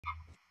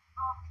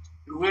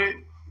Wait,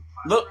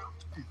 Look,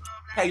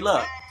 hey,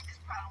 look.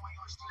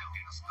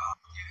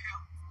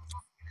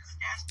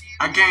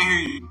 I can't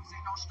hear you.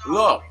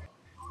 Look.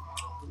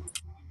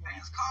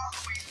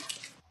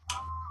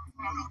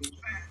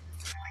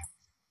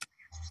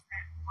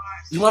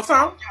 You want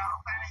some?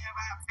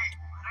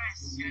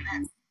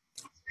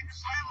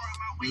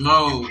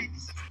 No.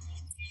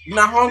 You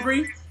not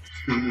hungry?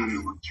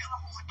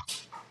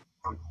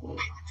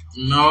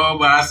 No,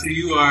 but I see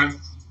you are.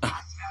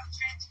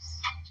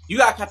 You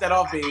gotta cut that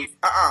off, babe.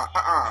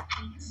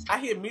 I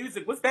hear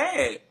music. What's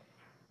that?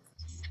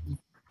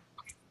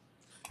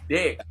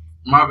 Yeah.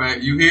 My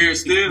bad. You hear it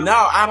still?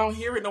 No, I don't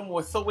hear it no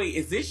more. So wait,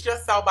 is this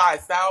just South by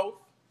itself?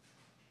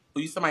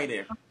 Or you somebody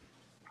there?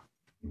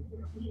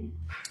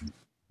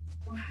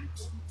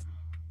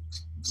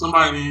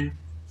 Somebody in.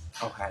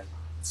 Okay.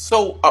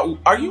 So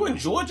are you in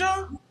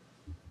Georgia?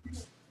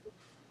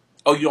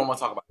 Oh, you don't want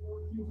to talk about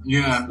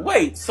Yeah. it.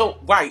 Wait, so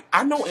right,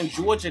 I know in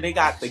Georgia they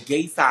got the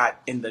gay side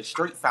and the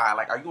straight side.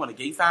 Like, are you on the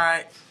gay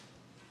side?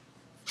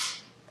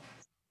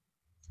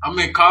 I'm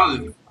in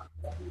college.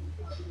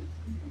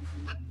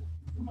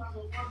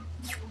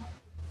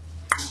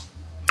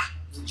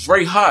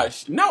 Dre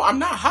hush. No, I'm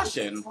not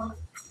hushing.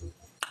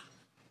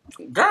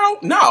 Girl,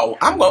 no.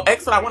 I'm gonna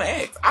X what I wanna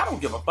X. I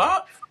don't give a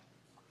fuck.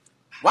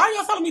 Why are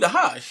y'all telling me to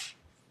hush?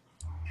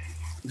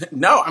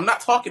 No, I'm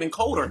not talking in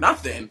code or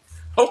nothing.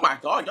 Oh my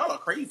god, y'all are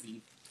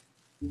crazy.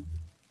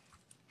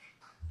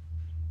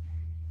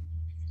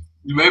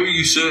 Maybe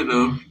you should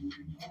though.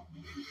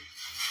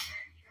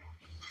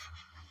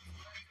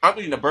 I'm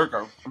eating a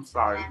burger. I'm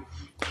sorry.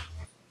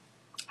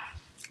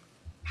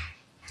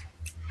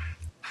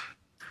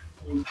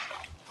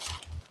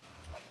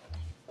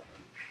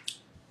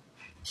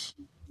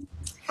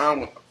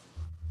 Um,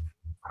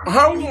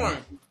 hold on.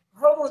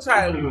 Hold on,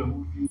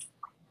 child.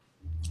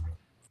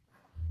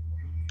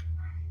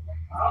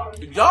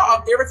 Y'all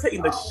are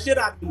irritating the shit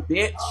out of me,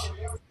 bitch.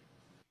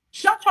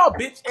 Shut y'all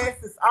bitch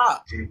asses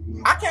up.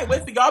 I can't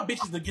wait for y'all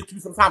bitches to get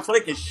through some time so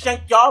they can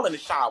shank y'all in the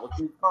shower with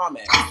these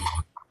comments.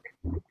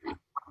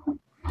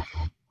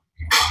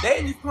 They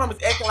in these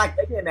comments acting like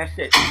they getting that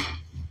shit.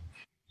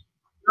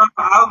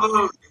 I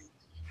love,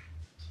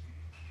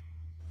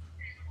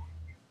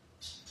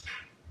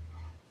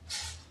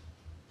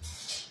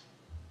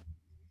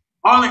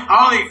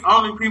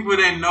 only people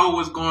that know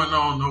what's going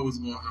on know what's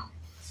going on.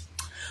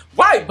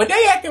 Right, but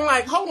they acting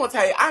like, hold on,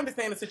 Tay, I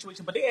understand the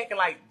situation, but they acting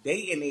like they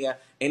in there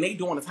and they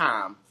doing the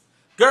time.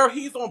 Girl,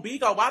 he's on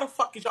Bigo. Why the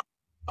fuck is y'all?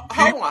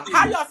 Hold on.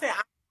 How y'all saying?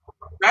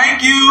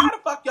 Thank you. How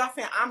the fuck y'all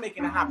saying I'm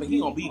making it happen?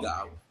 He on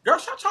Bigo. Girl,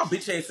 shut y'all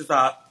bitch asses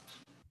up.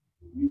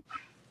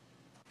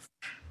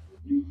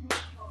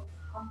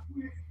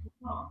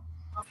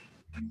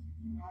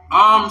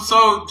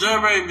 So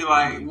Drebaby,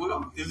 like,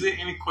 is there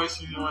any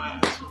questions you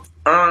want to ask?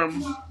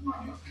 Um,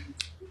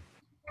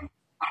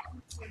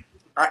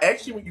 I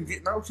asked you when you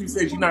get notes. You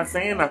said you're not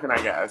saying nothing.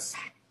 I guess.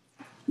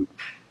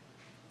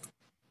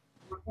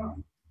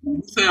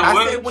 You said I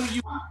what? said when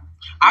you.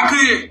 I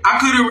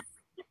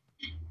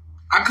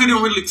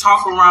couldn't really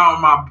talk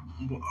around my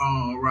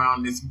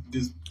around this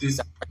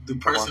the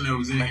person that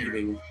was in Thank you,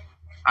 here. baby.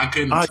 I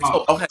couldn't So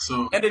talk. okay,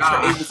 So and that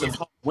you're able to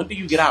talk. When do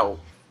you get out?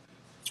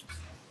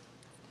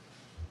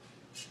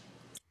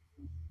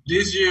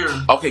 this year,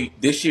 Okay,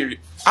 this year.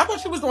 I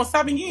thought you was doing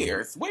 7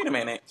 years. Wait a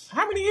minute.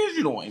 How many years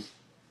you doing?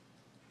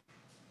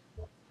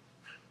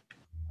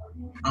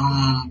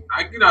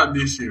 I get out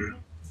this year.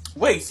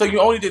 Wait, so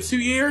you only did 2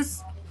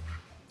 years?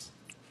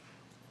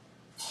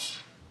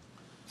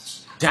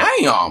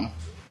 Damn.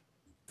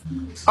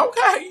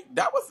 Okay,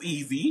 that was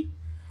easy.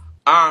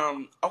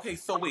 Okay,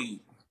 so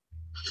wait.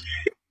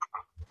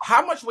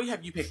 How much weight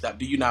have you picked up?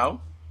 Do you know?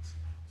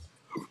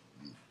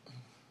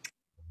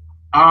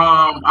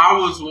 I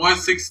was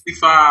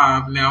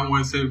 165. Now I'm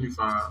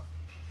 175.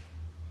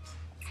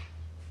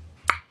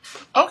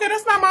 Okay,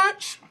 that's not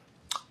much.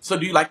 So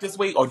do you like this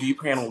weight or do you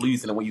plan on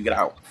losing it when you get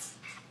out?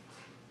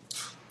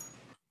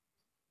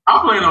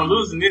 I plan on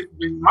losing this.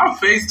 My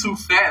face too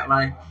fat.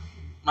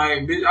 Like,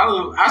 bitch,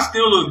 I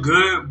still look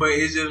good, but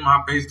it's just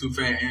my face too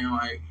fat, and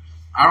like,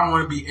 I don't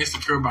want to be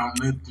insecure about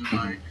nothing.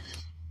 Like,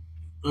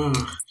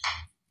 ugh.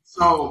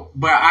 So,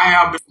 but I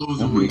have been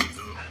losing weight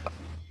though.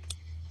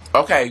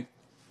 Okay.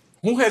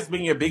 Who has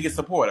been your biggest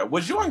supporter?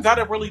 Was you and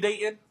Gotta really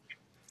dating?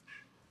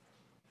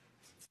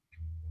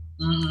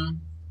 Mm-hmm.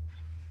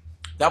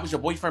 That was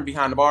your boyfriend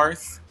behind the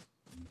bars?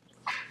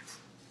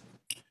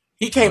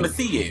 He came to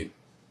see you.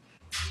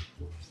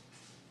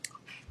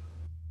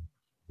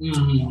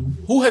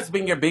 Mm-hmm. Who has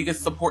been your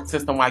biggest support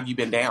system while you've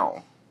been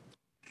down?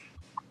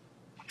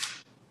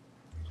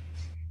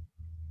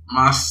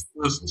 My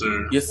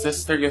sister. Your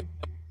sister, your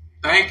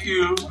Thank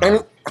you. any,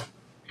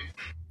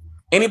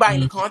 anybody in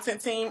the Mm.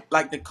 content team,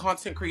 like the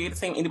content creator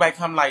team, anybody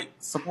come like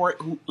support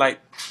who like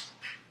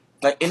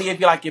any of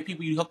you like your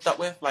people you hooked up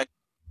with? Like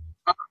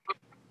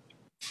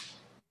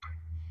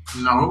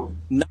No,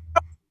 no.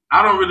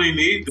 I don't really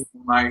need them.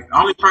 Like, the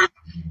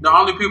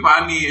only people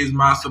I need is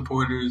my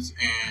supporters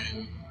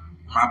and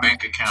my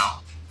bank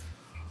account.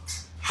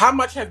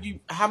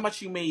 How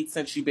much you made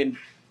since you've been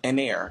in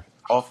there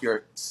off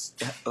your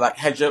like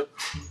has your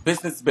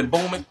business been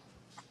booming?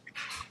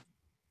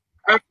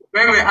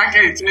 Baby, I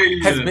can't tell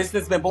you Has that.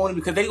 business been booming?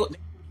 Because they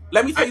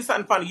let me I, tell you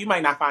something funny. You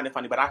might not find it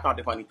funny, but I found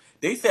it funny.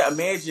 They said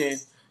imagine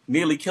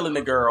nearly killing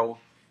the girl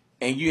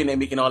and you in there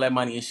making all that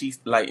money and she's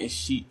like and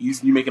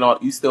you making all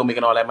you still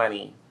making all that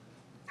money.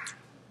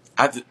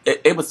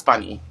 It was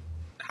funny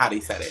how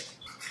they said it.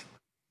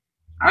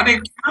 I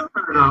didn't kill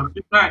her though.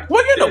 She's not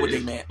Well, you know what they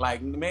dead. meant.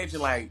 Like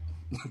imagine like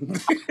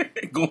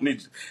going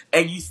in,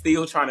 and you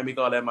still trying to make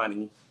all that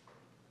money.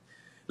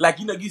 Like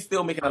you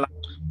still making a lot.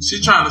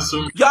 She trying to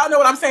sue me. Y'all know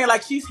what I'm saying?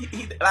 Like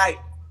like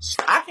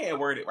I can't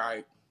word it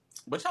right,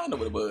 but y'all know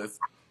what it was.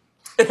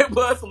 It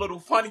was a little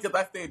funny because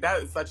I said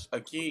that is such a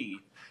key.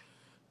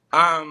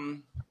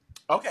 Um,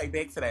 okay,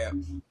 back to that.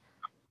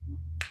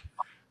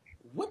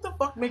 What the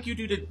fuck make you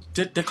do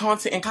the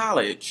content in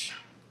college?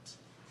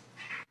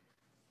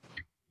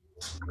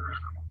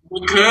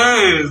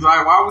 Because,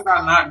 like, why would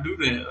I not do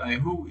that? Like,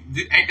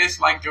 ain't this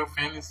like your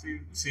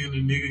fantasy, seeing a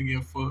nigga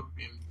get fucked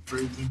in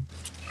prison?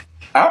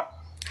 Oh,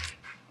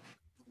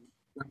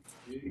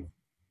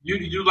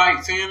 You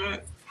like seeing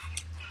that?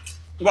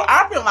 well,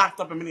 I've been locked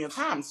up a million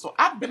times, so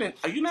I've been in.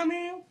 You know what I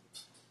mean?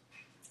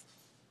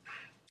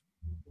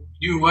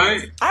 You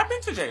what? I've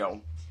been to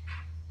jail,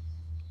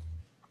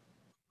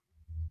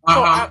 Uh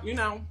so huh.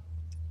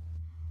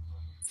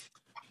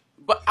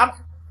 but I'm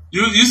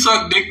You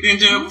suck dick in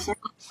jail hmm? before?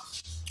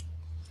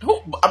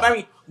 Who? I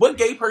mean, what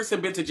gay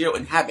person been to jail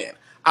and haven't?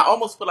 I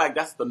almost feel like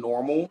that's the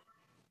normal.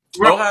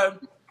 Right, Okay,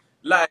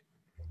 like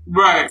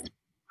right,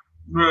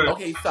 right.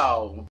 okay,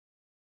 so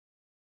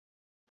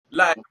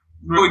like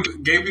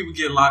Gay people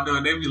get locked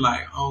up, they be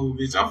like, "Oh,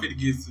 bitch, I'm finna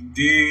get some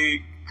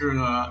dick,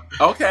 girl."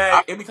 okay,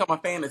 I, it become a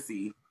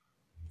fantasy.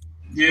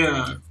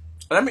 yeah.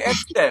 Let me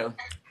ask you that.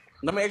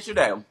 Let me ask you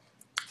that.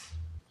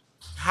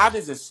 How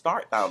does it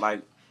start though?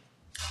 Like,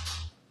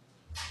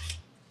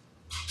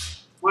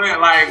 What,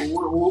 like,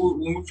 when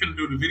we finna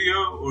do the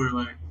video, or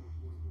like,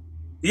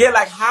 yeah,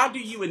 like how do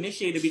you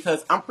initiate it?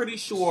 Because I'm pretty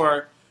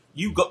sure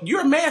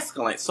you're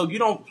masculine, so you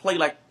don't play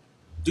like.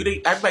 Do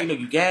they? Everybody know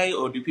you gay,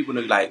 or do people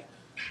know you like?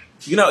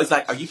 It's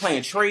like, are you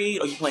playing trade,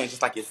 or are you playing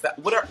just like yourself?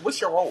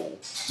 What's your role?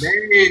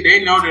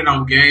 they know that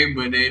I'm gay,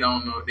 but they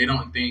don't know, they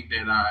don't think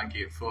that I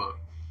get fucked.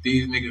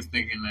 These niggas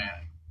thinking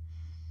that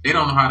they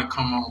don't know how to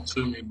come on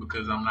to me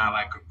because I'm not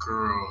like a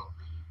girl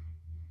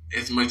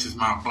as much as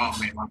my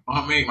bumpmate. My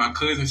bumpmate, my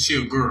cousin,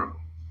 she a girl.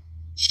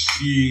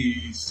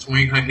 She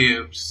swing her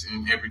hips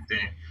and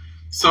everything.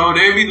 So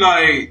they be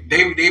like,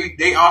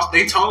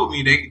 they told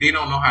me they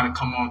don't know how to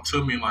come on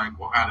to me like,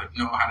 or how to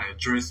know how to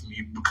address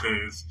me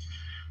because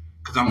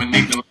I'm a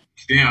nigga like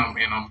them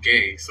and I'm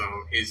gay, so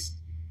it's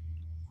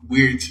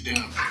weird to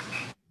them.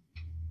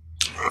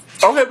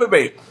 Okay,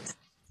 baby.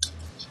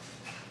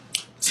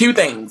 Two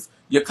things.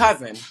 Your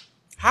cousin.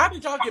 How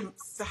did y'all get?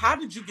 How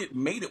did you get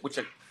mated with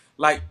your?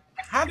 Like,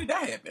 how did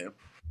that happen?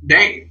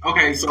 They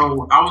okay,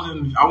 so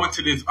I went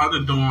to this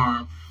other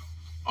dorm.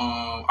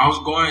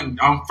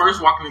 I'm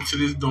first walking into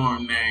this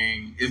dorm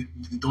name. The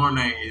dorm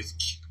name is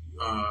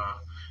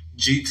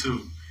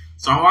G2.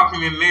 So I'm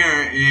walking in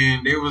there,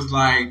 and they was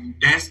like,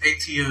 "That's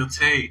Atl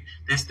Tayh.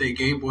 That's that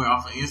gay boy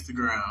off of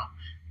Instagram."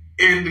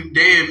 And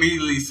they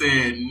immediately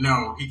said,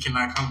 "No, he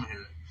cannot come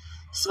here."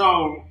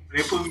 So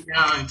they put me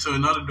down into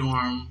another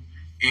dorm,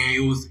 and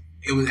it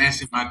was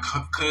actually my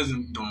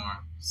cousin dorm.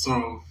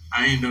 So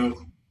I ended up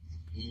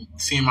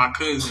seeing my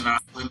cousin. I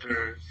went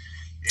there,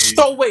 and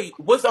So wait,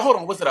 was it? Hold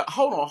on. Was it a?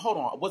 Hold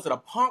on. Was it a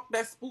punk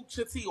that spooked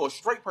your tea or a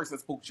straight person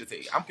spooked your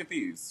tea? I'm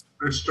confused.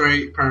 a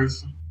straight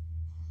person.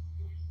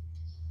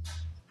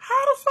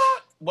 How the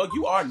fuck? Well,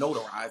 you are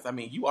notarized. I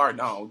mean, you are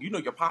known. You know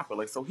you're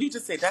popular. So he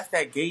just said that's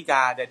that gay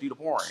guy that do the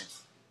porn,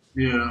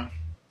 Yeah,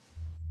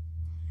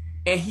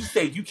 and he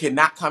said you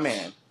cannot come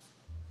in.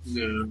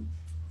 yeah.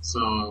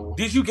 So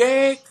Did you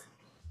gag?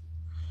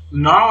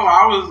 no,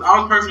 I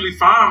was perfectly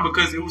fine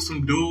because it was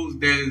some dudes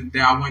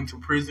that I went to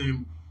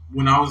prison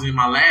when I was in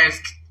my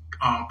last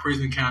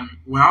prison county.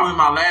 When I was in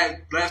my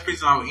last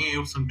prison I was in, it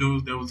was some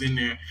dudes that was in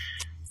there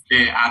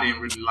that I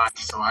didn't really like,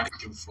 so I didn't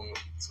give a fuck.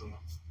 So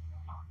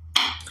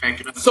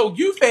pack it up. So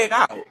you fag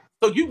out.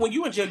 So you when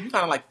you in jail, you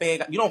kind of like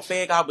fag. You don't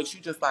fag out, but you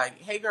just like,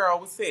 hey girl,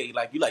 what's up?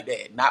 Like you like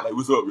that, not like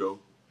what's up, yo.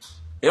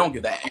 They don't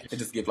give that. They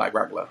just give like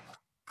regular.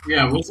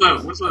 Yeah, what's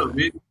up? What's up, Okay.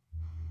 bitch?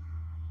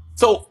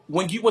 So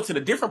when you went to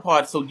the different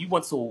pod, so you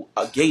went to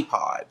a gay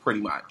pod,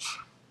 pretty much.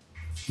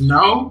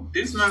 No,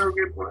 this is not a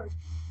good part.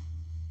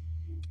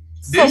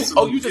 So This,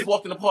 oh, you just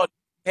walked in the pod,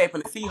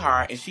 happened to see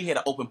her, and she had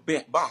an open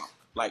bent bump,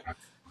 like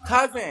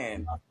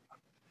cousin,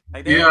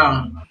 like that.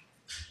 yeah.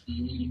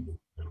 Mhm.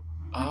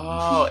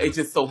 Oh, it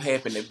just so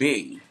happened to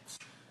be.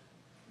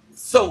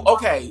 So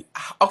okay.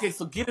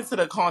 So get into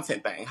the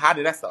content thing. How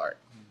did that start?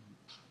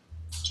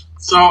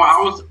 So I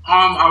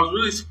was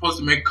really supposed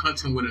to make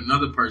content with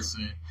another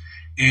person,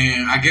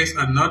 and I guess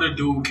another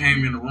dude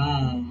came in the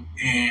room,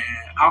 and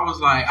I was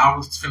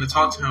finna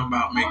talk to him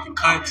about making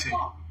content.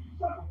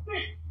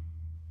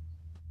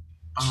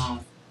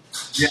 Um,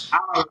 yeah,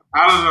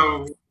 I don't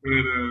know.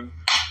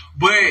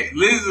 But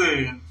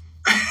listen,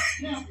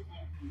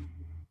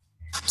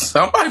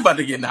 Somebody about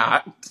to get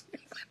knocked.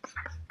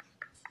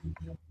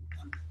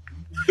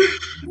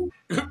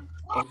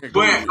 Okay,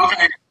 go but ahead.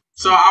 okay.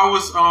 So I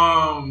was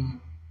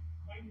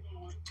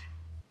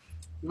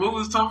what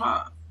was talking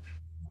about?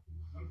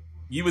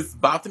 You was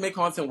about to make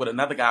content with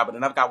another guy, but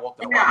another guy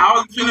walked in the Yeah, way. I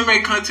was gonna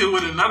make content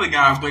with another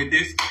guy, but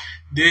this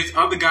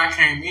other guy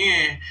came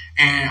in,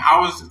 and I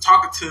was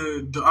talking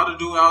to the other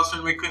dude I was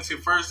gonna make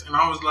content first, and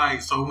I was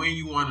like, "So when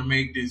you want to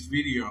make this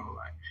video?"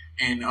 Like,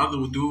 and the other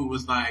dude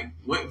was like,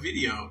 "What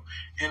video?"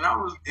 And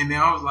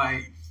then I was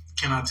like,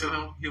 "Can I tell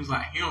him?" He was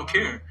like, "He don't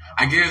care."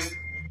 I guess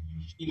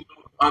he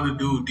know the other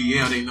dude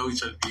DL, they know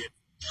each other DL.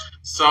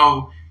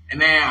 So,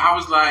 and then I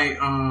was like,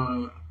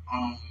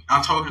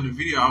 I told him the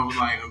video. I was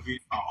like, a video,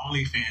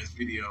 OnlyFans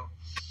video.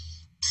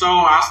 So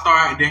I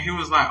started. Then he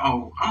was like,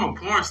 "Oh, I'm a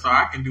porn star.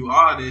 I can do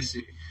all this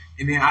shit."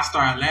 And then I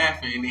started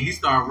laughing, and then he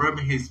started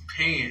rubbing his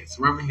pants,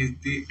 rubbing his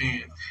dick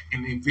pants,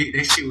 and then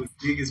that shit was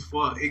big as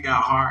fuck. It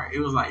got hard. It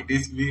was like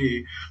this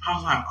big. I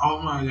was like,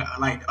 "Oh my god!"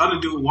 Like the other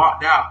dude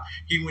walked out.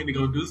 He went to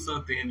go do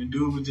something, and the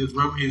dude was just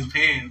rubbing his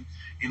pants.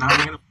 And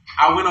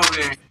I went over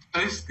there and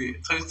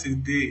touched his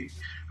dick.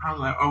 I was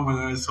like, "Oh my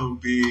god, it's so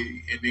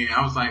big." And then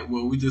I was like,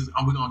 "Well, we're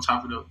gonna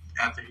chop it up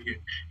after here."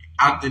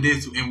 After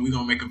this, and we're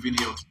gonna make a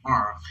video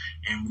tomorrow,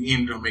 and we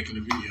ended up making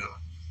the video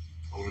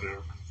or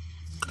whatever.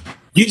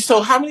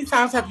 So how many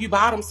times have you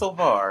bottomed so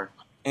far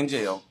in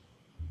jail?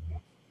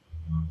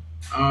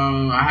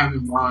 I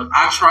haven't bought.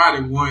 I tried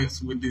it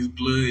once with this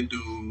blood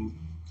dude.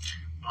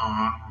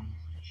 Um,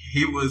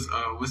 he was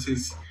what's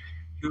his?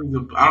 He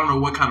was I don't know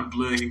what kind of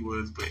blood he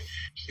was, but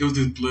it was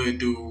this blood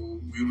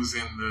dude. We was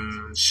in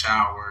the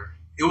shower.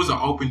 It was an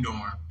open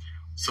dorm.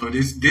 So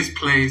this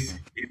place,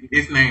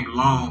 it's named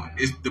Long.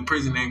 It's the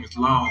prison name is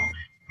Long,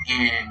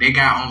 and they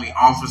got only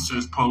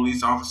officers,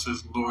 police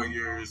officers,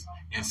 lawyers,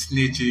 and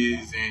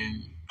snitches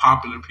and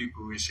popular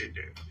people and shit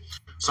there.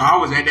 So I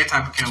was at that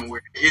type of camp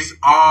where it's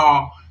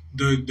all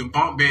the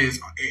bunk beds.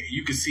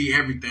 You can see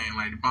everything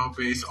like the bunk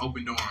beds,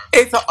 open dorm.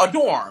 It's a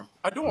dorm.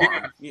 A Yeah.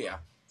 dorm. Yeah.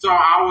 So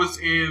I was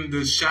in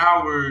the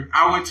shower.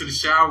 I went to the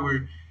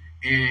shower,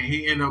 and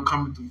he ended up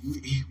coming.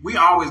 We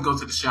always go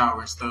to the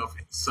shower and stuff.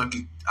 And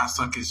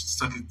suck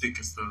his dick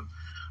and stuff.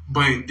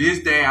 But this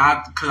day,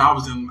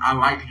 I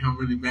liked him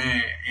really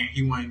bad, and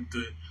he wanted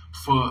to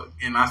fuck.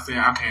 And I said,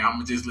 okay, I'm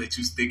gonna just let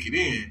you stick it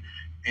in,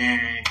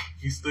 and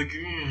he stuck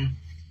it in.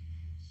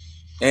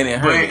 And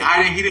it But hurt.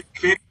 I didn't. He didn't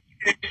finish.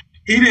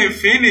 He didn't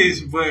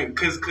finish, but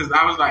cause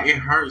I was like it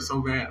hurt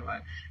so bad.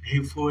 Like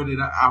he pulled it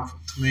out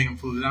to make him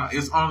pull it out.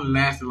 It's only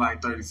lasted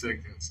like 30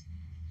 seconds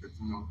at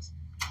the most.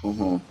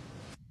 Mm-hmm.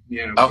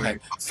 Yeah, Okay,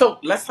 but so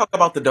let's talk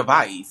about the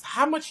device.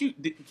 How much can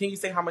you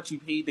say how much you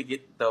paid to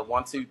get the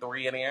 1, 2,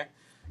 3 in there?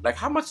 Like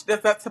how much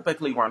does that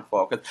typically run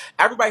for? Because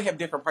everybody have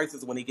different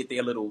prices when they get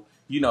their little,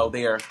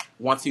 their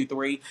 1, 2,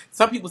 3.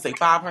 Some people say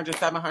 500,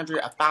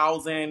 700,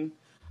 1,000.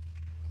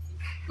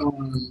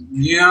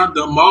 yeah,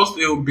 the most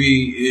it'll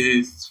be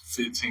is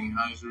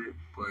 1,500,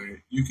 but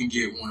you can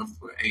get one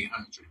for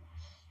 800.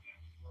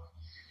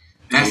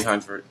 Eight That's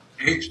hundred.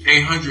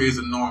 800 is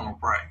a normal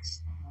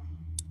price.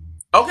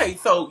 Okay,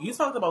 so you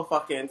talked about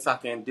fucking,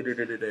 sucking,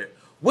 da-da-da-da-da.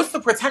 What's the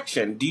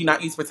protection? Do you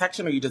not use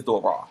protection or you just do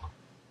it raw?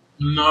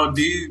 No,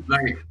 these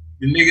like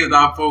the niggas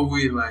I fuck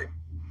with, like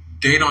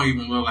they don't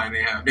even look like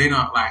they have. They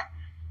don't like.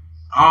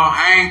 Oh,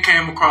 I ain't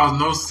came across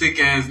no sick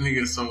ass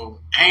niggas, so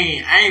I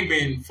ain't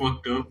been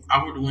fucked up.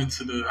 I would have went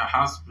to the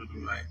hospital,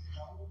 like,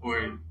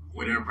 or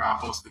whatever I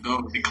supposed to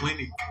go, the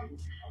clinic.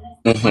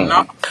 But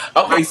no,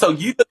 Okay, like, so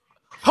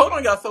hold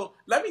on, y'all. So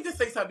let me just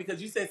say something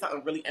because you said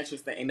something really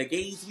interesting. And the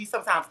gays, we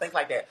sometimes think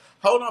like that.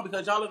 Hold on,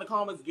 because y'all in the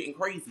comments getting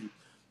crazy.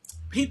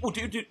 People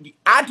do.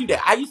 I do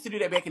that. I used to do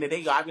that back in the day,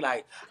 y'all. I'd be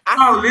like, I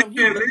no, see him. He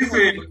listen, looking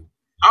at me. listen.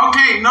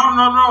 Okay,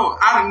 no.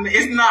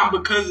 It's not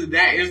because of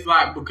that. It's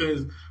like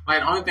because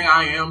like the only thing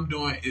I am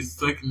doing is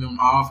sucking them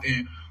off,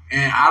 and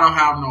I don't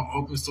have no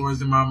open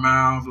sores in my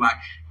mouth, like,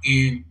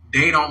 and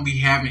they don't be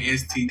having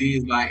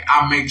STDs. Like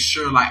I make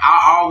sure, like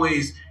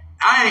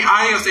I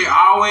ain't gonna say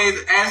always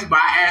ask, but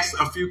I ask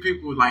a few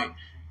people like,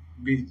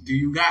 do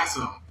you got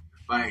some?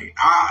 Like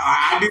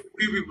I do a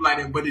few people like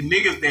that, but the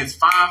niggas that's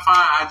fine,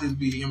 I just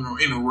be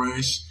in a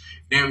rush.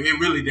 That it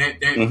really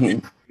that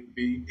Mm-hmm.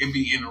 it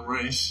be in a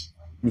rush.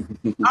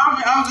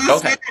 I'm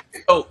just saying.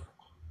 Okay, so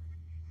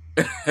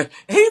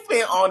he's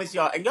being honest,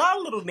 y'all, and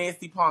y'all little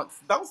nasty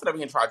punks. Don't sit up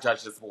here and try to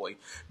judge this boy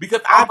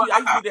because Oh, I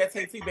used to do that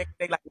same thing back in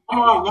the day. Like,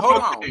 one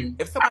hold more on, thing.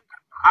 if somebody,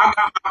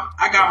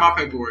 I got my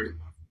paperwork.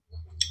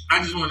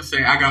 I just want to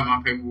say I got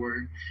my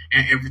paperwork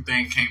and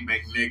everything came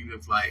back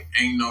negative. Like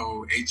ain't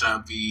no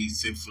HIV,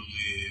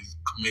 syphilis,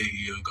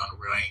 chlamydia,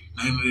 gonorrhea, ain't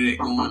none of that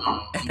going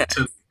on. I'm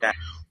telling yeah,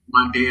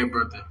 my dead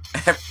brother.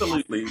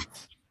 absolutely,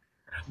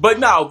 but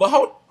no, but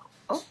hold.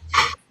 Oh,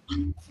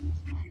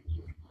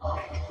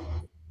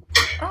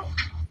 oh,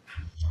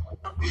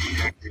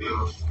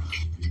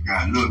 You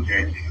gotta look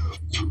at it.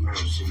 Too much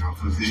shit on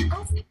physique.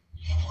 oh.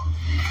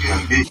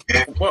 Yeah, big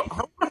that. Well,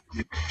 hold on.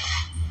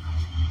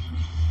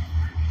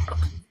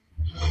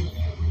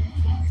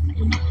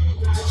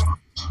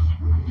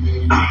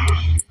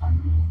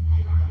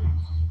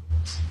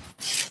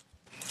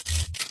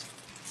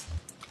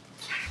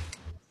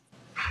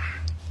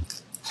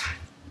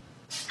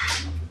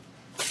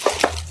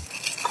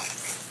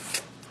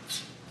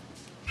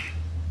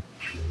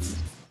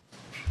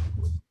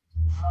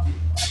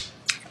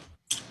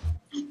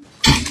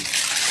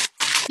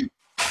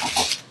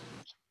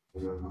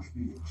 I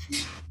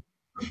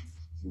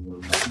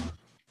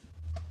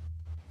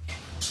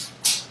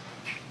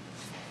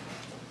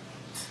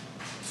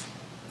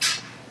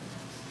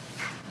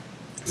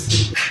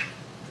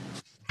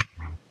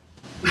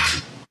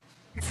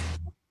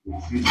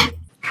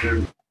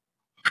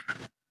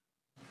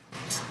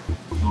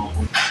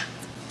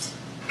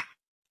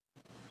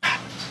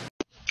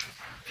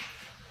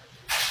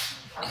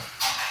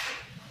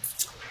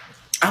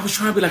was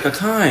trying to be like a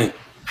cunt.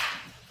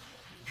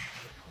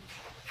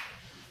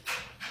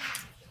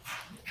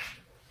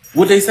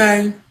 What they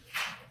say?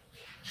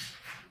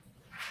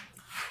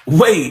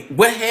 Wait,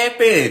 what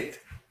happened?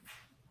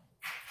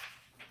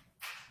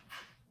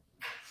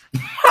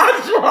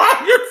 I'm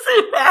trying to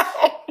see that.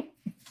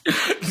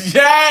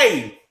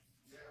 Jay,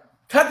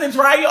 cut the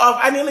dryer off.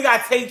 I nearly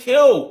got Tay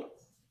killed.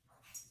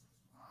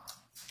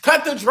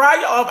 Cut the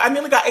dryer off. I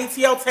nearly got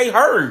Atl Tayh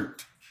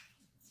hurt.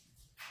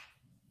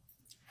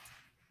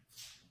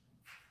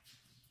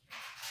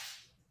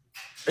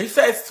 They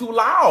said it's too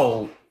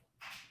loud.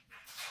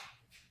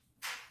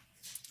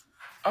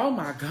 Oh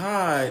my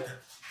God.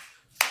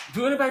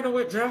 Do anybody know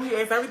what Drebaby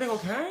is? Everything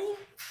okay?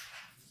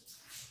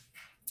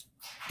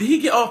 Did he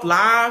get off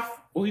live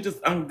or he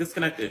just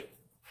disconnected?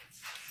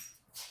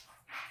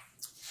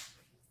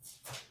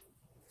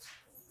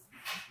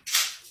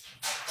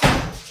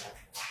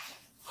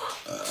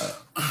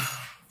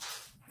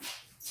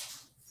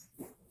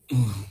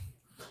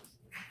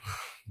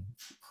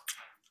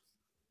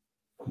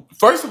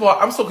 First of all,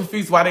 I'm so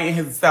confused why they in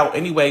his cell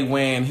anyway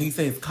when he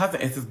said his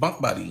cousin is his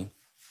bunk buddy.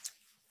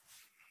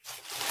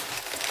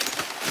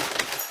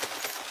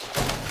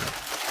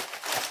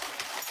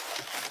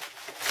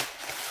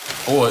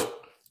 Or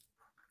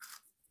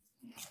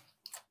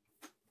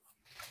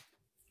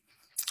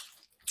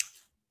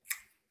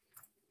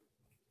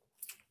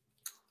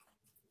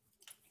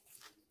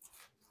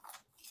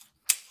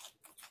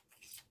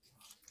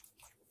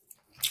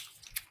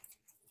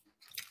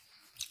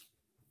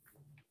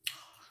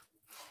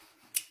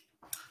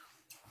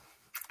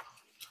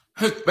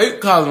his fake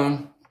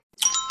cousin.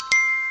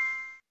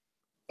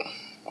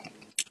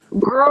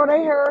 Girl,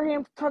 they heard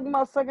him talking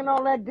about sucking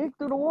all that dick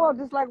through the wall,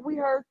 just like we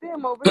heard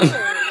them over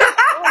there.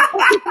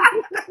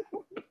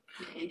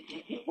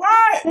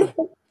 What?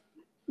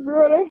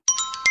 Girl, they...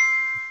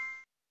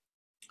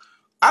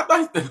 I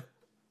thought that.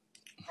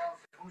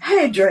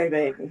 Hey,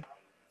 Drebaby.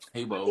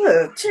 Hey, Bo.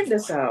 Look, check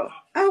this out.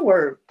 I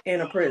work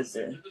in a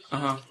prison.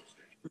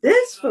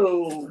 This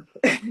fool,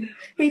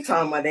 he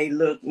talking about they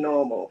look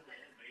normal.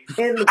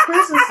 In the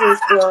prison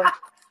system,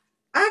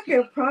 I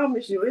can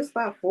promise you it's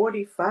about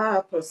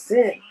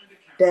 45%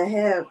 that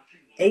have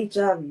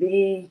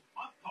HIV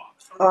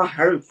or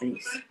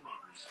herpes.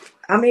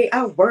 I mean,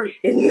 I work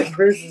in the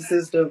prison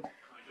system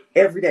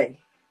every day.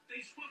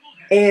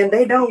 And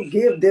they don't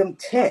give them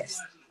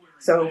tests.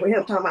 So for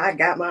him talking about I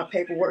got my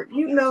paperwork,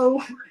 you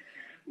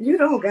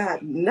don't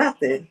got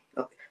nothing.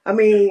 I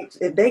mean,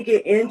 if they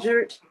get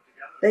injured,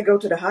 they go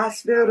to the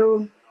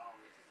hospital.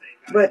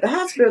 But the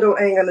hospital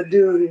ain't going to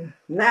do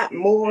not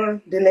more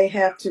than they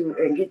have to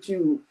and get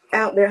you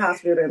out their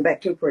hospital and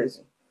back to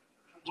prison.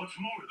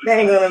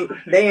 They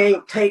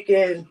ain't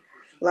taking,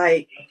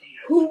 like,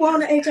 who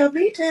want an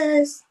HIV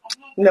test?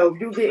 No,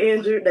 you get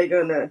injured, they're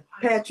going to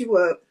patch you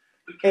up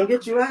and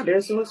get you out there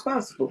as soon as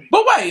possible.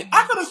 But wait,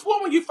 I could have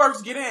sworn when you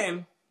first get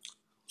in,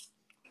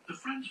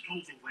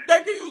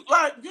 they do you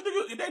like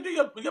they do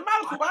your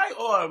medical, right?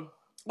 Or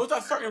was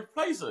that certain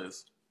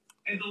places?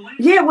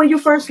 Yeah, when you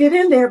first get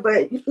in there,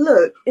 but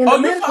look, in the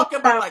you medical talking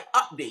about like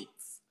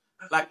updates,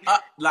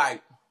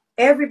 like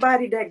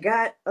everybody that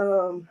got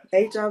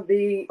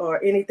HIV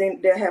or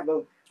anything, they have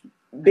a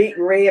big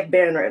red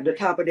banner at the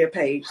top of their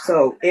page.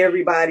 So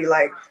everybody,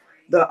 like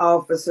the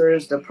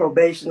officers, the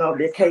probation of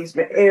their case,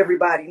 but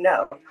everybody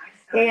know.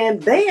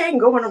 And they ain't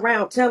going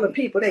around telling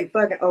people they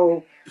fucking,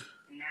 oh,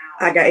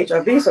 I got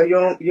HIV, so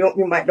you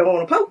might don't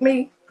want to poke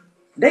me.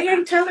 They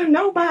ain't telling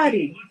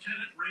nobody.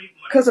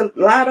 Because a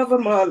lot of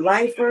them are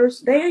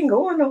lifers. They ain't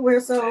going nowhere,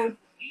 so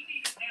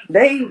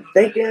they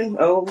thinking,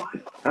 oh,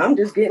 I'm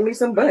just getting me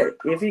some butt.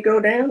 If you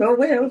go down, oh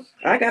well,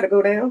 I gotta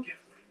go down.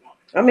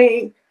 I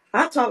mean,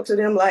 I talk to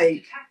them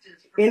like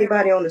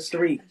anybody on the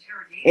street,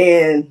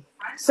 and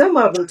some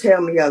of them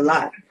tell me a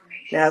lot.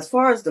 Now, as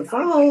far as the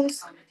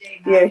phones,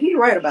 yeah, he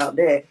right about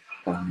that.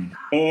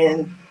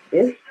 And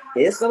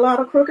it's a lot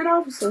of crooked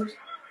officers.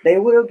 They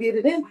will get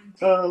it in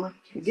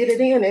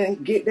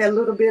and get that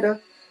little bit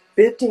of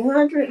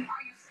 1,500.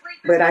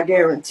 But I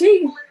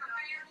guarantee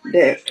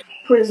that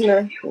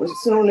prisoner, as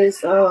soon as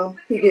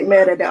he get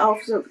mad at the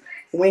officer,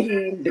 when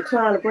he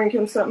declined to bring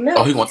him something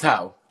else, he gonna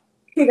tell.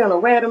 He gonna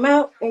rat him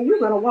out, and you're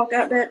gonna walk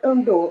out that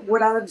door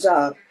without a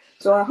job.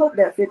 So I hope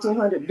that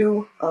 1,500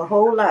 do a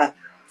whole lot,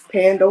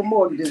 paying those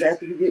mortgages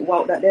after you get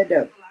walked out that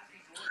door.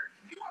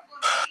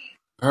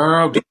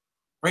 Girl, this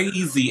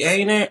crazy,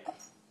 ain't it?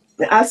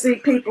 I see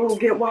people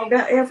get walked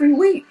out every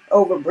week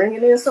over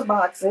bringing in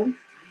Suboxone,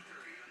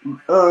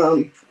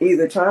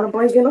 either trying to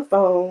bring in a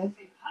phone,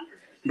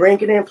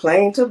 bringing in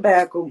plain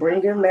tobacco,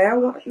 bringing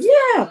marijuana.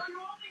 Yeah.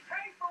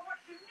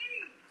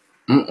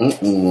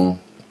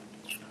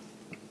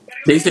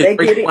 They said They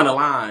Drake get on it. the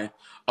line.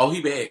 Oh,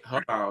 he back.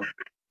 Hold on.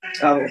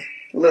 Oh,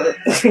 look.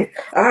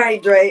 All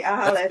right, Dre. I'll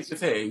holler Let's at speak you.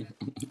 to Tay.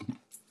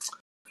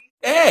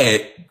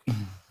 Ed,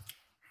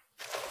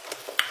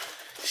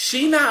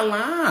 she not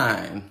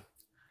lying.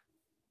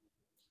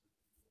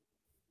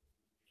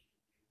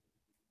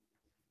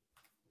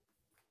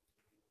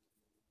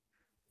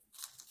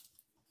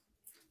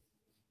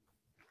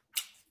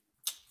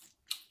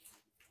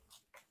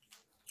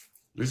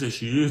 They said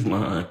she is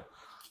lying.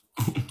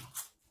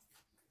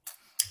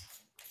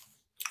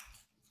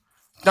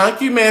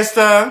 Thank you,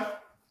 mister.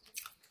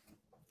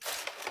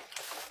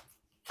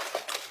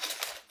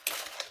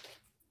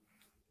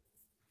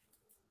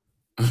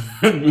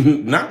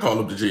 Not call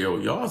up the jail.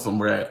 Y'all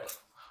some rat.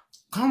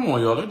 Come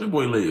on, y'all. Let the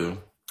boy live.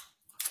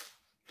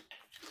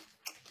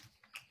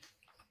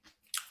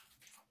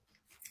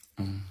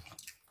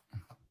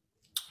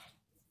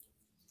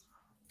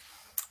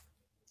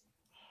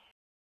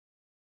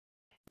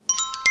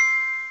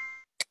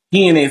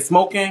 He in there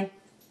smoking.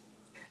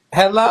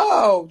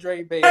 Hello,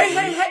 Dre Hey, baby.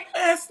 hey, hey,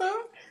 mister.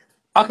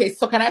 Okay,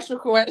 so can I ask you a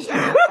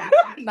question?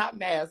 Not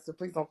master,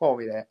 please don't call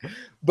me that.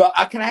 But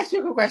can I ask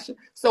you a question?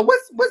 So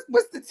what's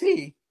the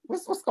tea?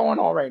 What's going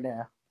on right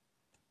now?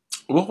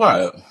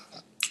 What?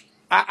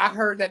 I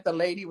heard that the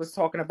lady was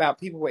talking about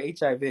people with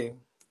HIV.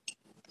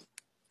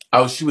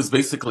 Oh, she was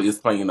basically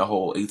explaining the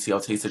whole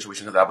ATL Tay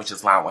situation because I was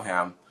just lying with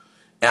him.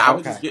 And I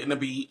was just Okay. getting to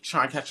be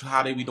trying to catch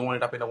how they be doing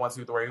it up in the 1,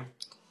 2, 3.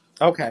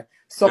 Okay.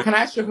 So can I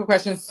ask you a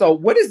question? So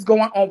what is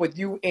going on with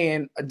you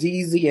and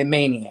DZ and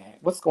Maniac?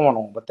 What's going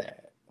on with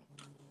that?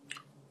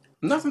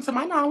 Nothing to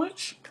my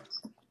knowledge.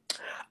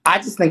 I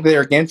just think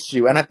they're against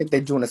you, and I think they're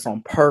doing this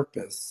on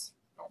purpose,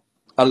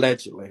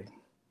 allegedly.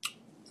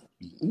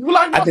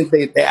 Like what? I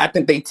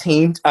think they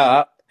teamed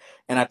up,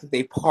 and I think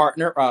they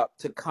partner up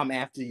to come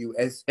after you,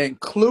 as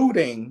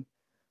including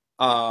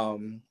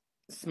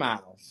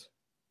Smiles.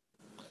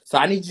 So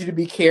I need you to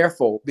be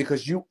careful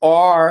because you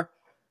are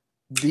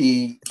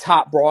the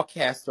top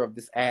broadcaster of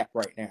this app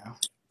right now,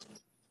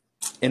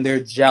 and they're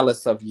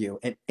jealous of you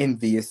and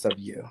envious of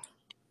you,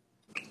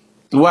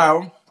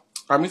 Well,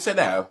 let me say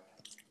that.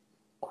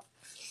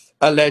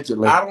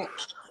 allegedly. I don't.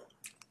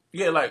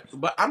 Yeah, like,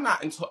 but I'm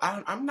not into.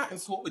 I'm not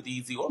into it with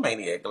DZ or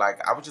Maniac. Like,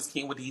 I was just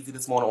keen with DZ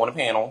this morning on the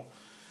panel.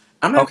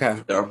 I'm not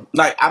Okay. there.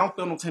 Like, I don't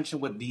feel no tension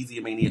with DZ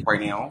and Maniac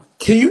right now.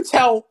 Can you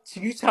tell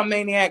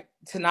Maniac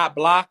to not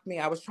block me?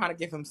 I was trying to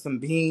give him some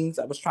beans.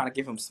 I was trying to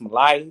give him some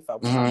life. I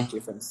was trying to Mm-hmm.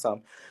 give him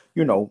some,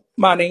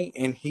 money,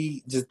 and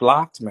he just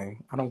blocked me.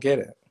 I don't get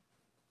it.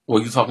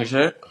 Well, you talking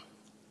shit?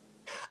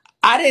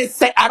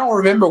 I don't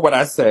remember what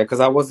I said because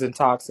I was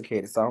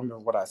intoxicated, so I don't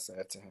remember what I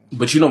said to him.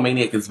 But you know,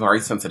 Maniac is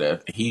very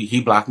sensitive.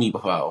 He blocked me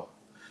before, Well,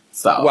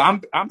 so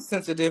I'm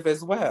sensitive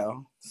as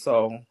well.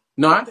 So,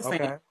 no, I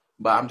understand. okay.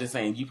 But I'm just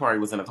saying, you probably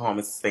was in the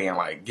comments saying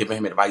like giving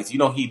him advice. You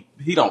know, he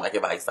don't like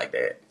advice like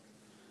that.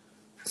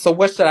 So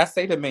what should I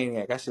say to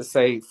Maniac? I should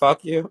say,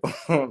 fuck you.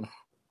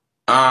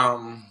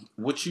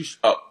 What you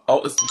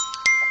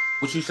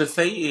what you should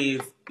say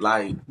is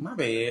like, my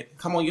bad.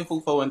 Come on your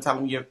fufo and tell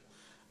him your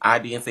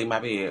ID and say my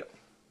bad.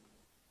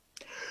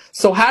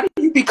 So how do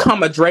you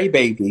become a Dre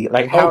baby?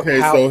 Like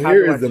Okay, so how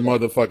here do I is the do that?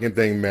 motherfucking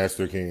thing,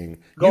 Master King.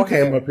 Go You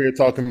came ahead. up here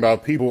talking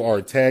about people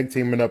are tag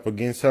teaming up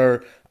against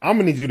her. I'm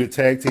gonna need you to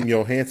tag team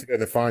your hands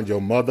together and find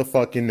your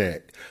motherfucking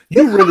neck.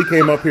 You really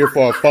came up here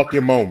for a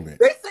fucking moment.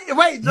 They say,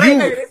 wait, Dre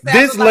baby, they say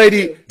I look like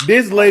you.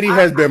 This lady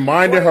has been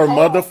minding Wait, her hold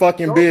on.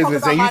 motherfucking Don't talk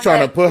business, about and you my trying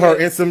to neck, put her bitch.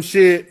 in some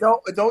shit.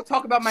 Don't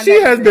talk about my She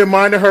neck, has bitch. been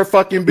minding her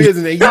fucking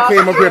business, and you Fuck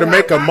came up here to you.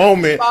 make a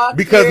moment Fuck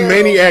because you.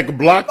 Maniac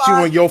blocked you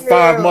Fuck in your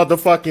 5 you.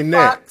 motherfucking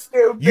Fuck necks.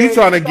 you, You bitch.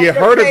 trying to Show get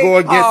your her to face, go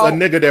against a hoe.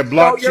 nigga that Show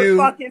blocked your you?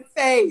 fucking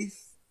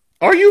face.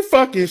 Are you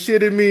fucking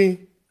shitting me?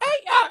 Hey,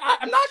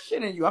 I'm not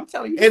shitting you. I'm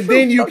telling you the And truth.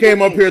 then you Show your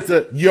came up face. here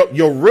to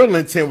your real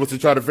intent was to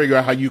try to figure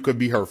out how you could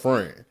be her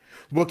friend.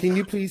 Well, can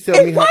you please tell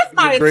me It how was to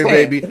be a my Dre intent.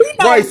 baby? He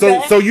Right. knows So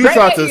that. you Dre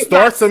tried to Baby is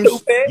not start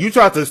stupid. you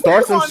tried to What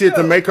start you some gonna shit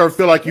to do? make her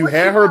feel like you What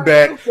had you her gonna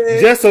back do, bitch?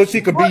 just so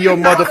she could be What your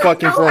you gonna do,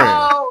 motherfucking friend.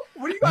 hoe?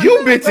 What are you gonna You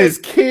do, baby?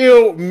 bitches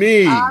killed I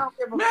me. don't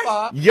give a Man,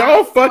 fuck. I Y'all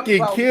don't give a fucking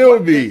fuck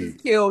killed what me.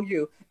 bitches kill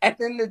you. At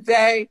the end of the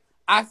day,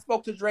 I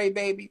spoke to Dre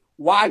Baby.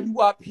 Why you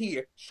up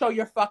here? Show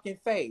your fucking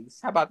face.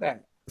 How about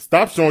that?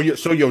 Stop show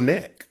your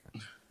neck.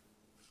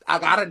 I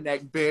got a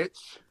neck,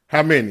 bitch.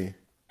 How many?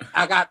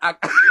 I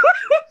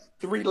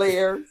 3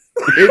 layers.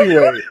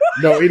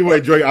 Anyway,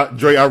 Dre,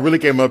 I really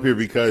came up here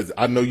because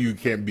I know you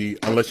can't be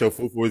unless your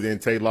fufu is in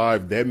Tay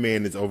Live. That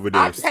man is over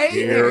I there pay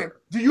scared him.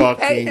 Do you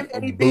pay fucking him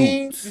any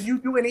beans? Do boots. you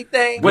do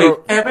anything? wait,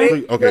 Girl, You Kevin. did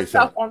please, okay, shut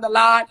yourself up. on the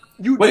line.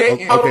 You Wait,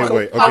 didn't. hold on, So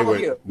Okay, fuck hold on,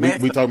 wait. you. We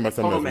Master. talking about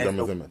something Hold else. on, We talking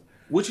about Master. something else.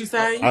 What you I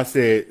say?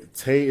 said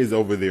Tay is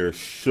over there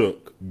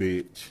shook,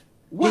 bitch,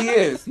 He What?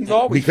 is. He's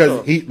always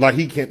because shook.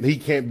 he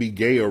can't be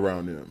gay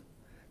around him.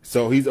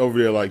 So he's over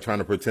there like trying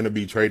to pretend to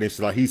be trading shit.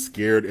 Like he's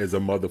scared as a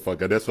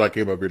motherfucker. That's what I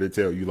came up here to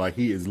tell you. Like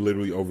he is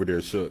literally over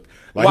there shook.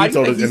 Like Why he do you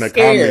told think us in he's the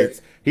scared?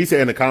 comments. He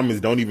said in the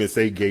comments, don't even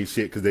say gay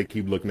shit because they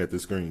keep looking at the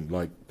screen.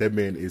 Like that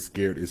man is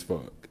scared as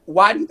fuck.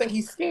 Why do you think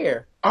he's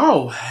scared?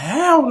 Oh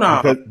hell no!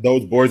 Because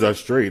those boys are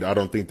straight. I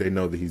don't think they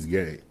know that he's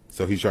gay.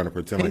 So he's trying to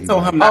pretend like He he told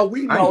like him it. not Oh,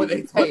 we to know lie.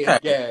 that Tay What is Tay?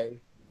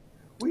 gay.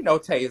 We know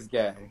Tay is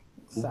gay.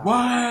 Sorry.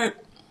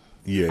 What?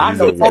 Yeah, I he's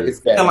know over Tay there. is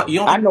gay. You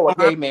don't I think know he a gonna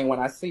gay lie? man when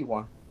I see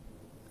one.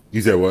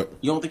 You said what?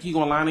 You don't think he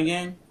gonna lie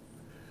again?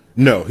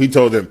 No, he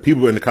told them.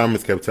 People in the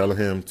comments kept telling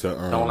him to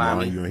Don't lie to line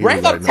me. you, and he was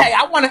Bring like, up Tay. no.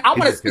 I He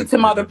want to just speak kept to saying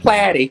Mother that.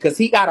 Platty because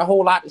he got a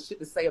whole lot of shit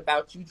to say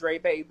about you, Dre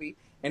baby,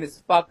 and it's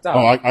fucked Oh,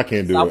 up. I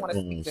can't So I do it. want to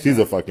speak to She's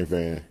a him. fucking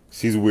fan.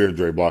 She's a weird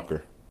Dre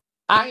blocker.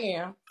 I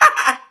am.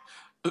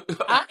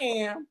 I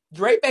am.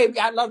 Dre baby.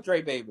 I love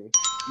Dre baby.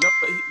 No,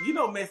 but you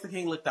know Master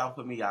King looked out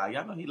for me, y'all.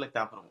 Y'all know he looked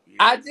out for them.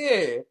 I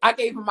did. I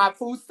gave him my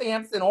food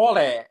stamps and all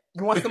that.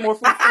 You want some more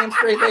food stamps,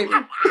 Dre baby?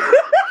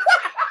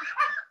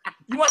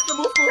 You want some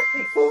more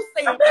food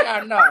stamps? I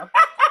got enough.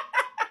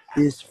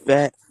 This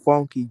fat,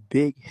 funky,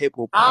 big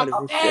I'm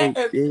hippopotamus fat shaped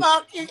and bitch.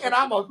 funky and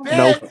I'm a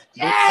No, bitch.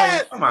 But Tay,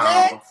 Yes, come bitch.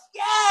 on.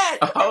 Yes.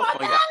 Look at Oh my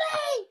my god.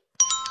 belly.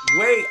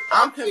 Wait,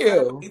 I'm Fuck concerned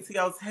about you.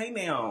 ATL Tay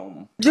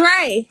now.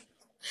 Dre,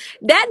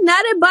 that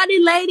nutty buddy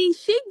lady,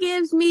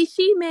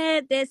 she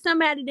mad that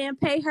somebody didn't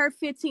pay her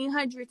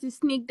 1,500 to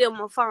sneak them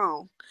a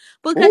phone.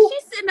 Because Ooh.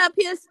 she's sitting up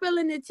here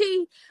spilling the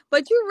tea,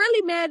 but you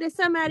really mad that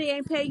somebody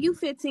ain't pay you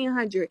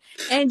 1,500.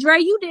 And Dre,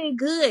 you did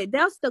good.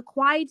 That's the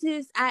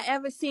quietest I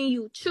ever seen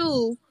you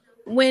chew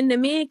when the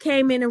men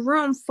came in the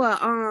room for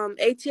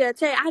ATL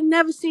Tay. I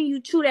never seen you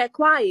chew that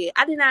quiet.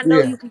 I did not know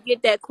Yeah. you could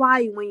get that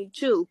quiet when you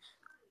chew.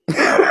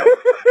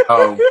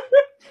 Oh.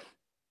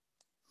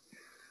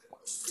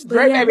 But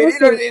Dre yeah, baby,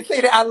 that's it. they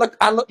say that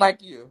I look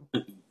like you.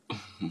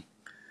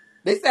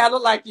 They say I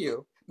look like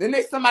you. Then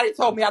somebody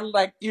told me I look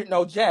like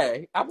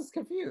Jay. I was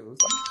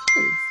confused.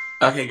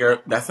 Okay, girl,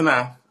 that's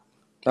enough.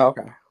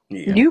 Okay.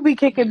 Yeah. You be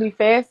kicking me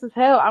fast as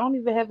hell. I don't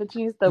even have a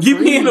chance to You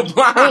be in the breathe.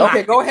 Shit. Okay,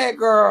 blind. go ahead,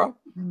 girl.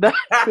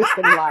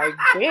 Like,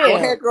 Go damn.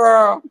 ahead,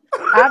 girl.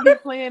 I be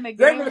playing the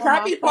Dre game baby, on can I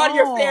my be part of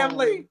your phone.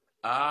 family?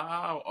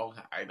 Oh,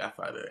 okay, that's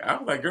how it. I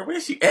was like, girl,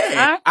 where's she at?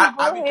 I I, could I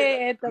go be thinking,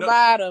 ahead at the no,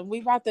 bottom.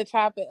 We about to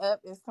chop it up.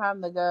 It's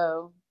time to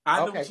go. I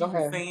know Okay, what go you be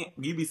ahead. saying.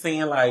 You be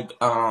saying like,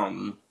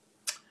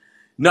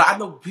 no, I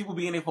know people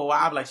be in there for a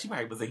while. Like she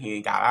probably was in here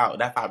and got out.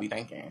 That's how I be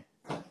thinking.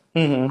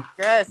 Mm-hmm.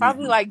 Yes, I'll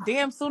be Mm-hmm. like,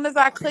 damn, soon as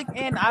I click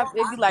in,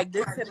 it'd be like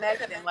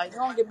disconnecting. Like, you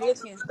don't give me a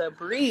chance to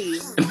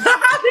breathe.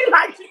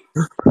 like,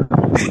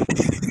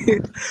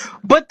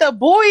 But the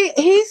boy,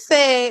 he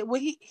said,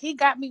 well, he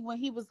got me when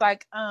he was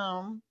like,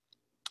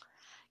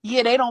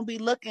 yeah, they don't be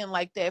looking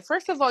like that.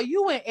 First of all,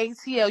 you in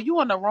ATL, you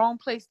in the wrong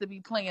place to be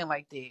playing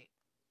like that.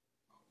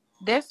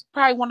 That's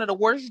probably one of the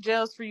worst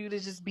jails for you to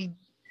just be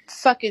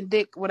sucking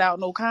dick without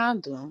no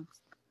condom.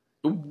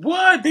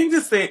 what? They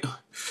just said,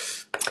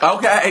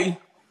 okay,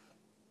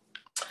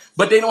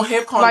 but they don't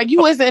have Like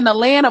you was in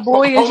Atlanta,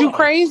 boy. Is Hold you on.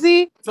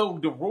 crazy? So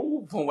the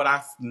rule, from what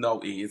I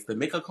know, is to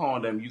make a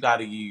condom, you got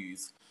to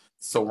use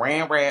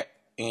Saran wrap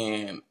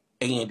and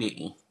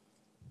A&D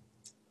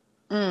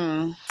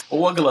Mm.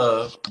 or a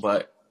glove,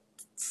 but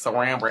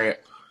Saran wrap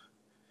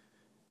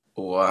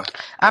or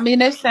I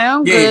mean, it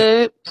sound yeah,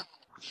 good.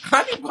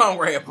 honey bun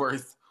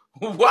wrappers.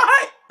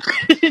 What?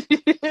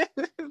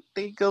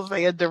 Think of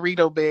say a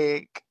Dorito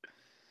bag.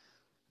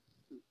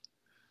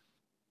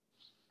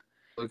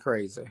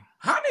 Crazy.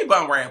 Honey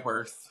bun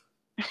wrappers.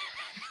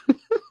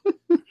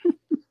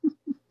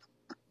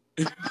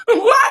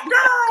 What,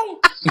 girl?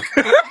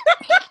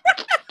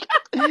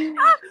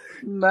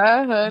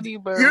 My honey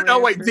bun You know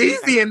what? wrappers.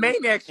 Deezy and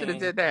Maniac should have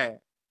did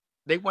that.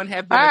 They wouldn't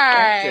have All been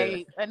attracted.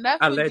 right,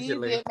 enough with these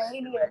Allegedly. and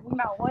Maniac. We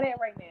not on that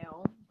right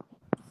now.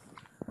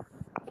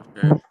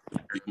 Girl,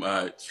 too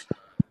much.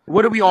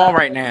 What are we on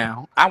right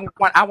now? I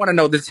want to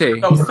know the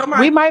tea. So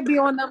We somebody, might be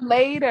on them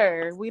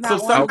later. We so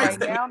not on them somebody Okay. right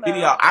sent me now, a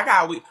video. though.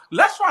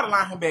 Let's try to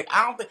line him back.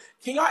 I don't think.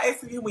 Can y'all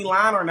ask me can we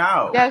line or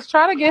no? Yes,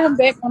 try to get him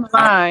back on the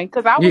line.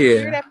 Cause I was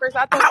scared Yeah. at first.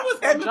 I thought I he was was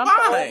gonna having jump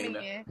the old fun.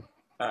 man.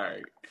 All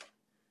right.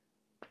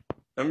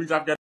 Let me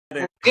drop that.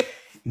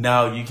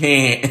 No, you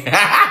can't.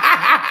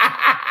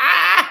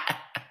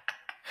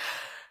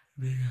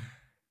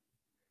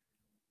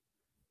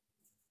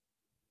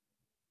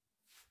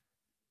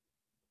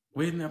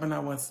 Wait, never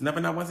not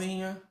once in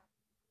here.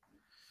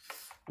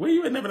 Where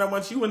you at? Never not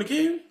once. You and the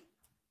kid.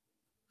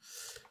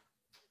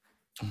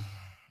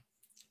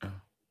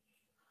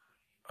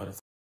 Oh, that's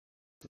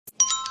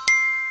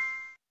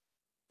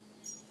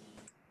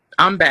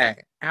I'm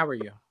back. How are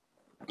you?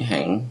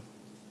 hang.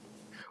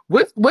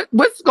 What's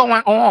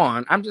going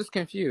on? I'm just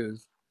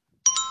confused.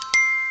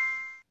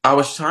 I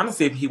was trying to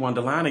see if he wanted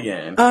to line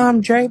again.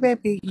 Dre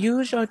baby,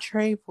 use your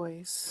Trey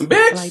voice. Like,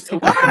 Bitch,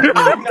 take what? off your Oh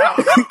wig. no,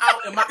 I'm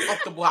out in my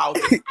comfortable house.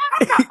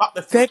 I'm not about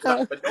to switch Take it up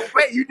off. for no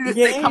Wait, you bitch. just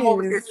say come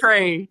over here, Yes.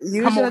 Trey. Use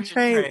Come your over here, Trey.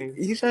 Trey.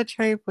 Use your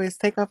Trey voice.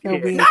 Take off your Yeah.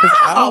 wig, cause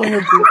I don't want No,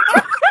 him to.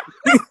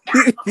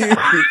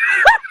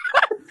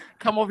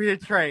 Come over here,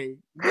 Trey.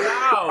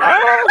 no.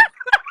 Oh,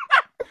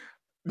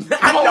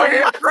 I Come over know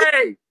here, my.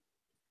 Trey.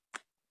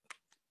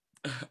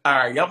 All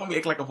right, y'all want me to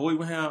act like a boy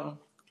with him?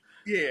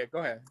 Yeah, go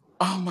ahead.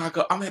 Oh my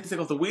god, I'm gonna have to take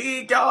off the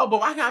wig, y'all. But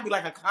why can't I be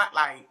like a cunt?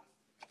 Like,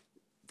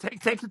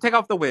 Take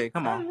off the wig.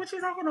 Come on. hey, what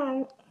you talking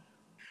about?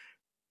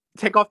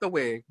 Take off the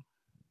wig.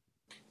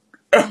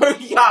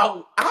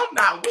 Yo, I'm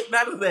not with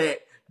none of that.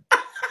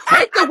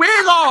 Take the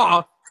wig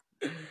off.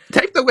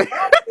 Take the wig.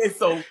 It's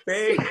so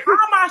fake. How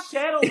am I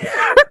shadow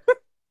banned?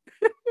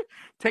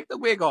 Take the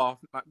wig off,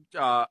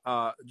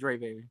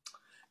 Drebaby.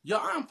 Yo,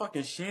 I'm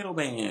fucking shadow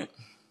banned.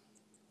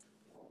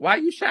 Why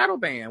you shadow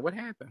banned? What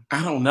happened?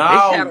 I don't They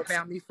know. shadow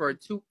banned me for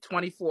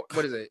 24.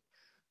 What is it?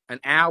 An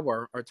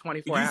hour or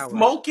 24 You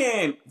hours?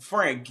 smoking,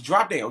 Frank?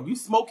 Drop down. You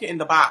smoking in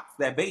the box?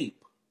 That vape?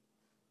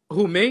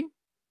 Who, me?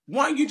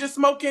 Weren't you just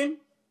smoking?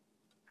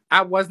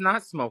 I was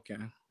not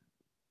smoking.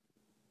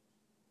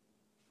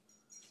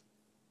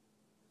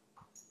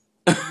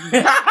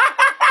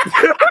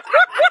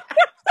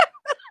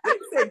 They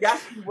said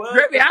yes, you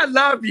was. Drebaby, I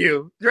love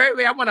you.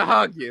 Drebaby, I want to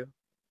hug you.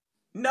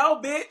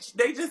 No, bitch.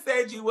 They just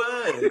said you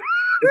was.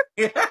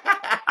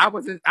 I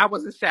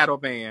was a shadow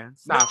banned.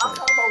 Stop I'm it.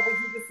 talking about was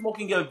you just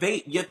smoking your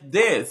vape?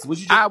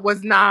 Was you just? I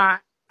was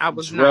not. I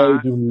was Dre, not.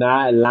 do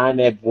not line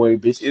that boy,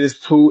 bitch.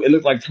 It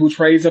looked like two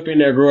trays up in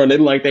there, girl. They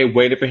look like they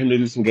waited for him to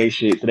do some gay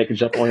shit so they could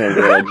jump on him,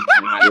 girl. Do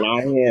not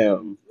line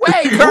him.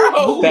 Wait, who Girl,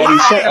 you Fatty, why?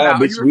 shut talking up,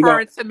 about? Are you bitch. We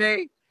referring got to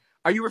me?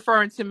 Are you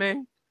referring to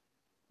me?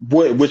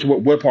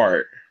 what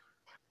part?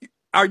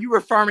 Are you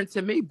referring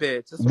to me,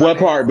 bitch? That's what I'm What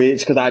part, asking. bitch?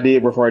 Because I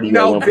did refer to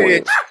you at No, one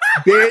point. bitch.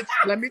 Bitch,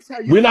 let me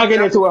tell you We're not something.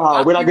 getting I into will it,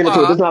 Howard. fuck We're not you getting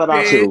into it. This is up, not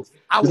about bitch. you.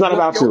 I This is will not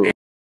whoop about your you. ass.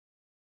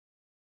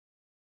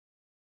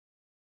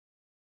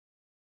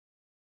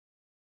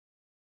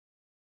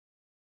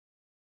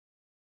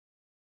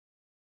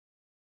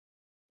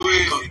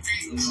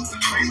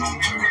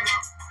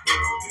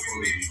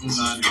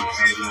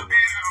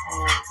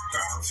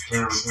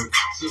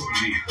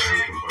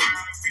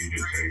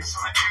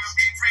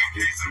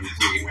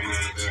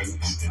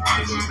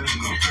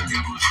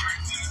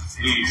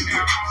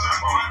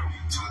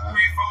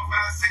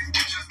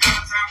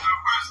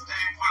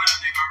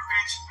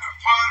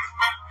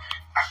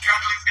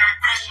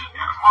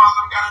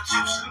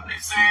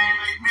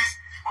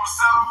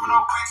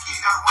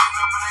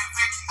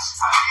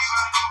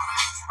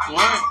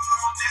 What?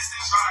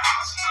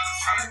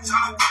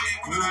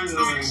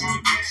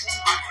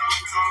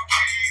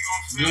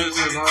 Yes,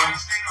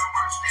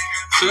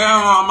 tell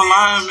him I'm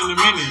alive in a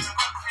minute.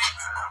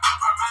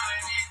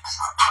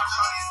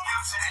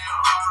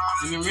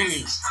 In a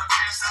minute.